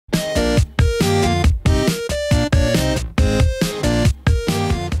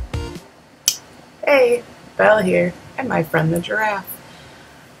Hi, Belle here, and my friend the giraffe.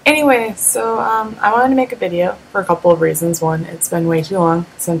 Anyway, so I wanted to make a video for a couple of reasons. One, it's been way too long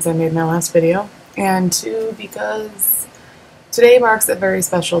since I made my last video, and two, because today marks a very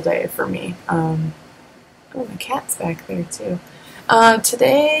special day for me. Oh, my cat's back there too.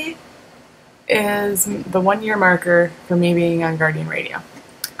 Today is the 1 year marker for me being on Guardian Radio.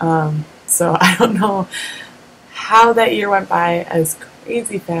 So I don't know how that year went by as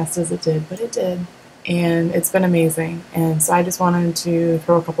crazy fast as it did, but it did. And it's been amazing. And so I just wanted to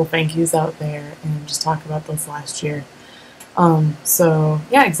throw a couple thank yous out there and just talk about this last year. So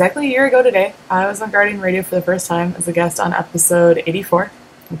yeah, exactly a year ago today, I was on Guardian Radio for the first time as a guest on episode 84,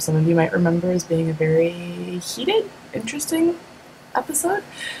 which some of you might remember as being a very heated, interesting episode.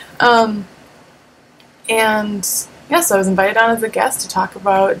 And yeah, so I was invited on as a guest to talk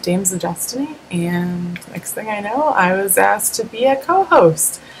about Dames of Destiny, and next thing I know, I was asked to be a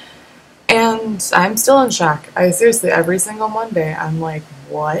co-host. And I'm still in shock. Seriously, every single Monday, I'm like,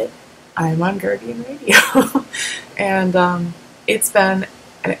 what? I'm on Guardian Radio. And it's been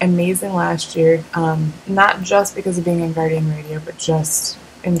an amazing last year, not just because of being on Guardian Radio, but just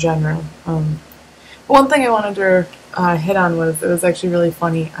in general. One thing I wanted to hit on was, it was actually really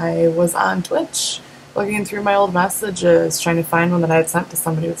funny. I was on Twitch looking through my old messages, trying to find one that I had sent to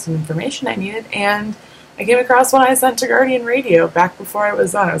somebody with some information I needed, and I came across one I sent to Guardian Radio back before I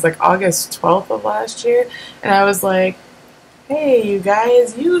was on. It was like August 12th of last year, and I was like, hey, you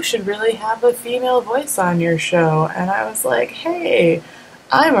guys, you should really have a female voice on your show. And I was like, hey,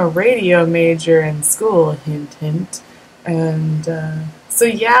 I'm a radio major in school, hint, hint. And so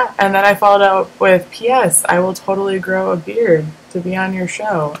yeah, and then I followed up with, P.S. I will totally grow a beard to be on your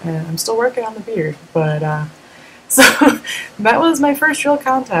show, and I'm still working on the beard, but so that was my first real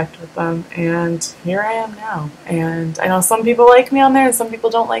contact with them, and here I am now. And I know some people like me on there and some people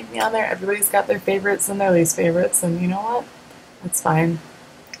don't like me on there. Everybody's got their favorites and their least favorites, and you know what? That's fine.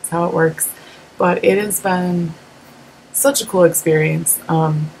 That's how it works. But it has been such a cool experience.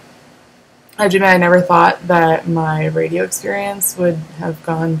 I admit I never thought that my radio experience would have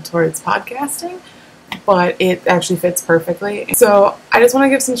gone towards podcasting, but it actually fits perfectly. So I just want to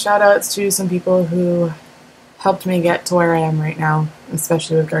give some shout outs to some people who helped me get to where I am right now,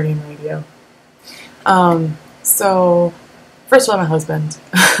 especially with Guardian Radio. So first of all, my husband.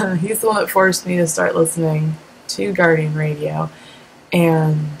 He's the one that forced me to start listening to Guardian Radio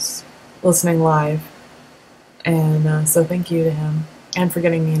and listening live. And so thank you to him, and for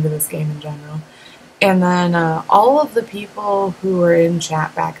getting me into this game in general. And then all of the people who were in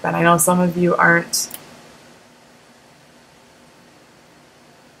chat back then. I know some of you aren't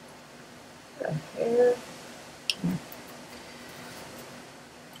here.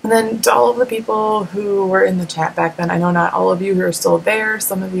 And then to all of the people who were in the chat back then, I know not all of you who are still there,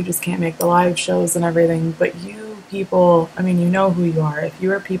 some of you just can't make the live shows and everything, but you people, I mean, you know who you are. If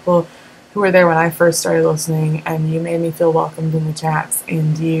you are people who were there when I first started listening and you made me feel welcomed in the chats,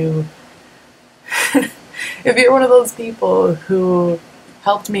 and you, if you're one of those people who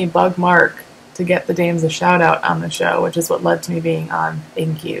helped me bug Mark to get the Dames a shout out on the show, which is what led to me being on,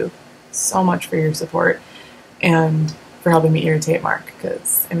 thank you so much for your support and for helping me irritate Mark,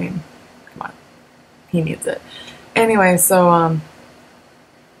 because, I mean, come on, he needs it. Anyway, so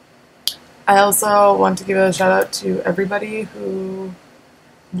I also want to give a shout out to everybody who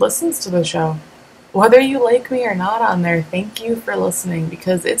listens to the show. Whether you like me or not on there, thank you for listening,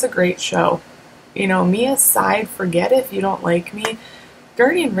 because it's a great show. You know, me aside, forget if you don't like me.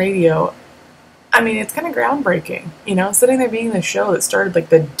 Guardian Radio, I mean, it's kind of groundbreaking. You know, sitting there being the show that started like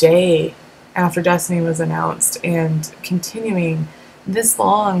the day after Destiny was announced, and continuing this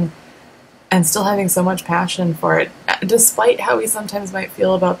long and still having so much passion for it, despite how we sometimes might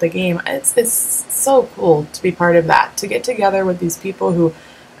feel about the game. It's so cool to be part of that, to get together with these people who,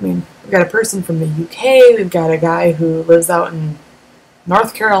 I mean, we've got a person from the UK, we've got a guy who lives out in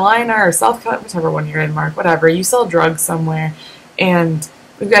North Carolina or South Carolina, whichever one you're in, Mark, whatever, you sell drugs somewhere, and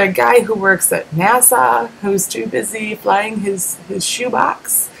we've got a guy who works at NASA who's too busy flying his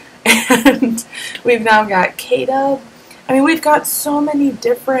shoebox. And we've now got K-Dub. I mean, we've got so many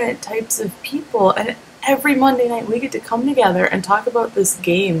different types of people, and every Monday night we get to come together and talk about this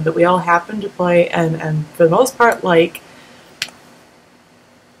game that we all happen to play and for the most part like,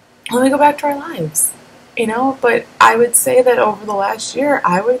 when we go back to our lives, you know. But I would say that over the last year,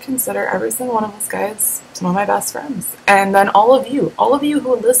 I would consider every single one of us guys some of my best friends. And then all of you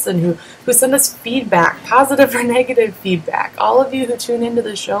who listen, who send us feedback, positive or negative feedback, all of you who tune into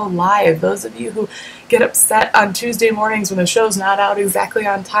the show live, those of you who get upset on Tuesday mornings when the show's not out exactly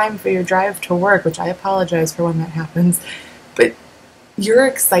on time for your drive to work, which I apologize for when that happens, but your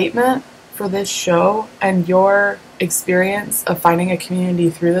excitement for for this show and your experience of finding a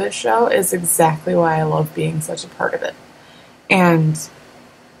community through this show is exactly why I love being such a part of it. And,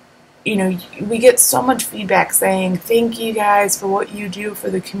 you know, we get so much feedback saying, thank you guys for what you do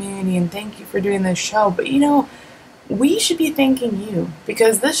for the community and thank you for doing this show. But, you know, we should be thanking you,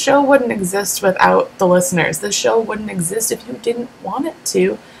 because this show wouldn't exist without the listeners. This show wouldn't exist if you didn't want it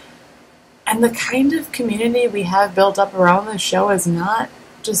to. And the kind of community we have built up around this show is not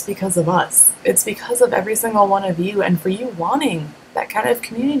just because of us. It's because of every single one of you and for you wanting that kind of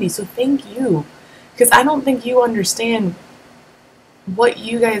community. So thank you. Because I don't think you understand what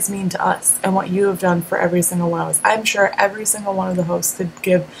you guys mean to us and what you have done for every single one of us. I'm sure every single one of the hosts could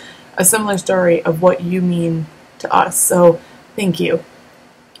give a similar story of what you mean to us. So thank you.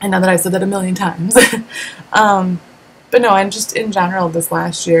 And now that I've said that a million times. But no, and just in general, this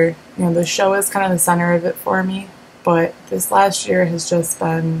last year, you know, the show is kind of the center of it for me. But this last year has just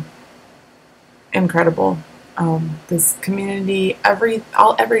been incredible. This community, every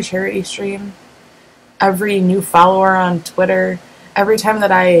charity stream, every new follower on Twitter, every time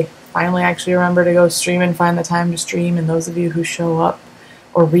that I finally actually remember to go stream and find the time to stream, and those of you who show up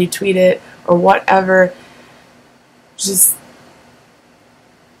or retweet it or whatever, just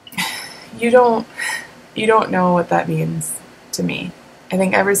you don't know what that means to me. I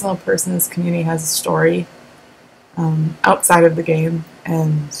think every single person in this community has a story outside of the game,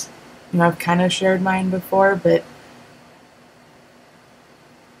 and you know, I've kind of shared mine before, but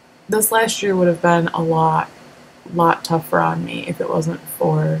this last year would have been a lot tougher on me if it wasn't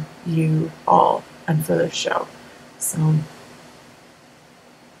for you all and for this show. So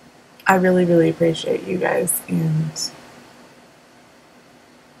I really, really appreciate you guys, and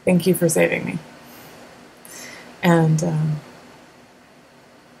thank you for saving me. And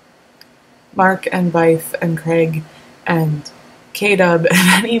Mark and Byth and Craig and K-Dub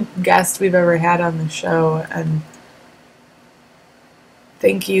and any guest we've ever had on the show, and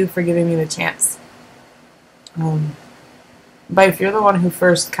thank you for giving me the chance. Byth, you're the one who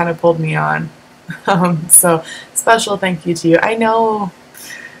first kind of pulled me on. So special thank you to you. I know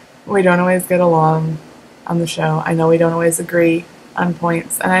we don't always get along on the show. I know we don't always agree on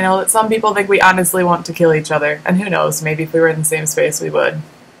points. And I know that some people think we honestly want to kill each other. And who knows, maybe if we were in the same space we would.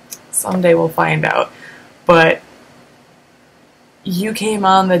 Someday we'll find out. But you came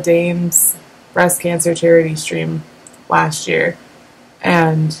on the Dames breast cancer charity stream last year.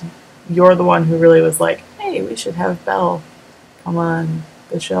 And you're the one who really was like, hey, we should have Belle come on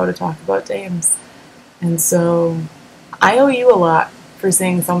the show to talk about Dames. And so I owe you a lot for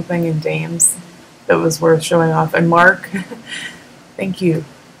seeing something in Dames that was worth showing off. And Mark, thank you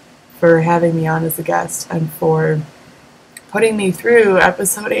for having me on as a guest and for putting me through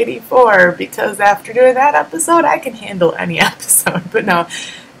episode 84, because after doing that episode, I can handle any episode. But no,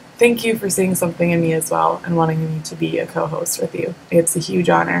 thank you for seeing something in me as well and wanting me to be a co-host with you. It's a huge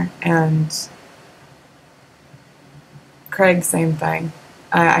honor. And Craig, same thing.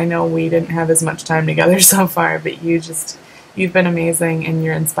 I know we didn't have as much time together so far, but you've been amazing and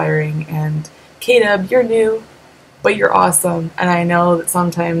you're inspiring. And K-Dub, you're new, but you're awesome. And I know that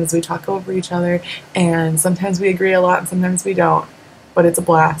sometimes we talk over each other, and sometimes we agree a lot, and sometimes we don't. But it's a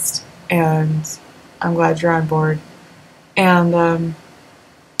blast, and I'm glad you're on board. And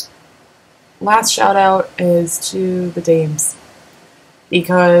last shout out is to the Dames.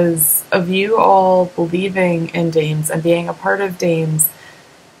 Because of you all believing in Dames and being a part of Dames,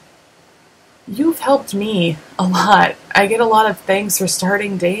 you've helped me a lot. I get a lot of thanks for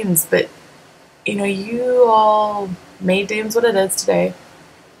starting Dames, but you know, you all made Dames what it is today,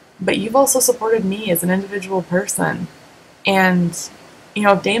 but you've also supported me as an individual person. And, you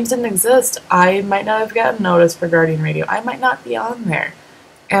know, if Dames didn't exist, I might not have gotten noticed for Guardian Radio. I might not be on there.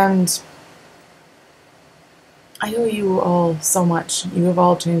 And I owe you all so much. You have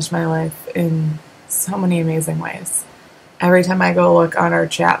all changed my life in so many amazing ways. Every time I go look on our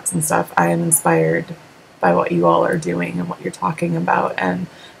chats and stuff, I am inspired by what you all are doing and what you're talking about and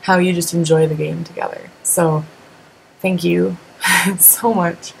how you just enjoy the game together. So thank you so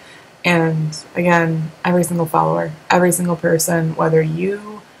much. And again, every single follower, every single person, whether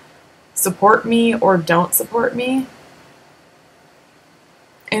you support me or don't support me,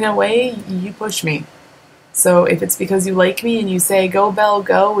 in a way, you push me. So if it's because you like me and you say, go Belle,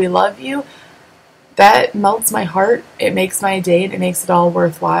 go, we love you, that melts my heart. It makes my day and it makes it all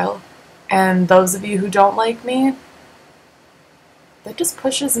worthwhile. And those of you who don't like me, that just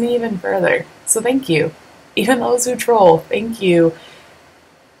pushes me even further. So thank you. Even those who troll, thank you.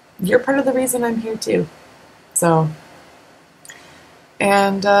 You're part of the reason I'm here too. So,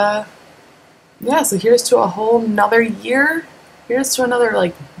 and yeah, so here's to a whole nother year. here's to another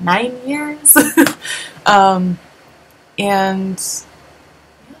like 9 years. And yeah,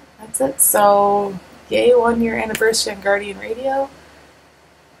 that's it. So yay 1 year anniversary on Guardian Radio.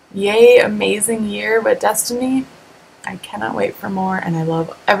 Yay amazing year with Destiny. I cannot wait for more, and I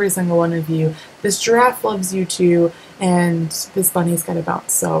love every single one of you. This giraffe loves you too, and this bunny's got a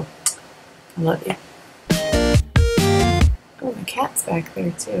bounce, so I love you. Oh, my cat's back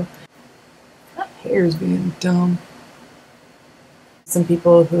there too. That hair's being dumb. Some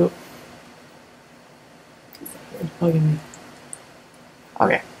people who... Bugging me.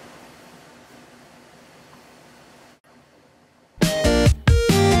 Okay.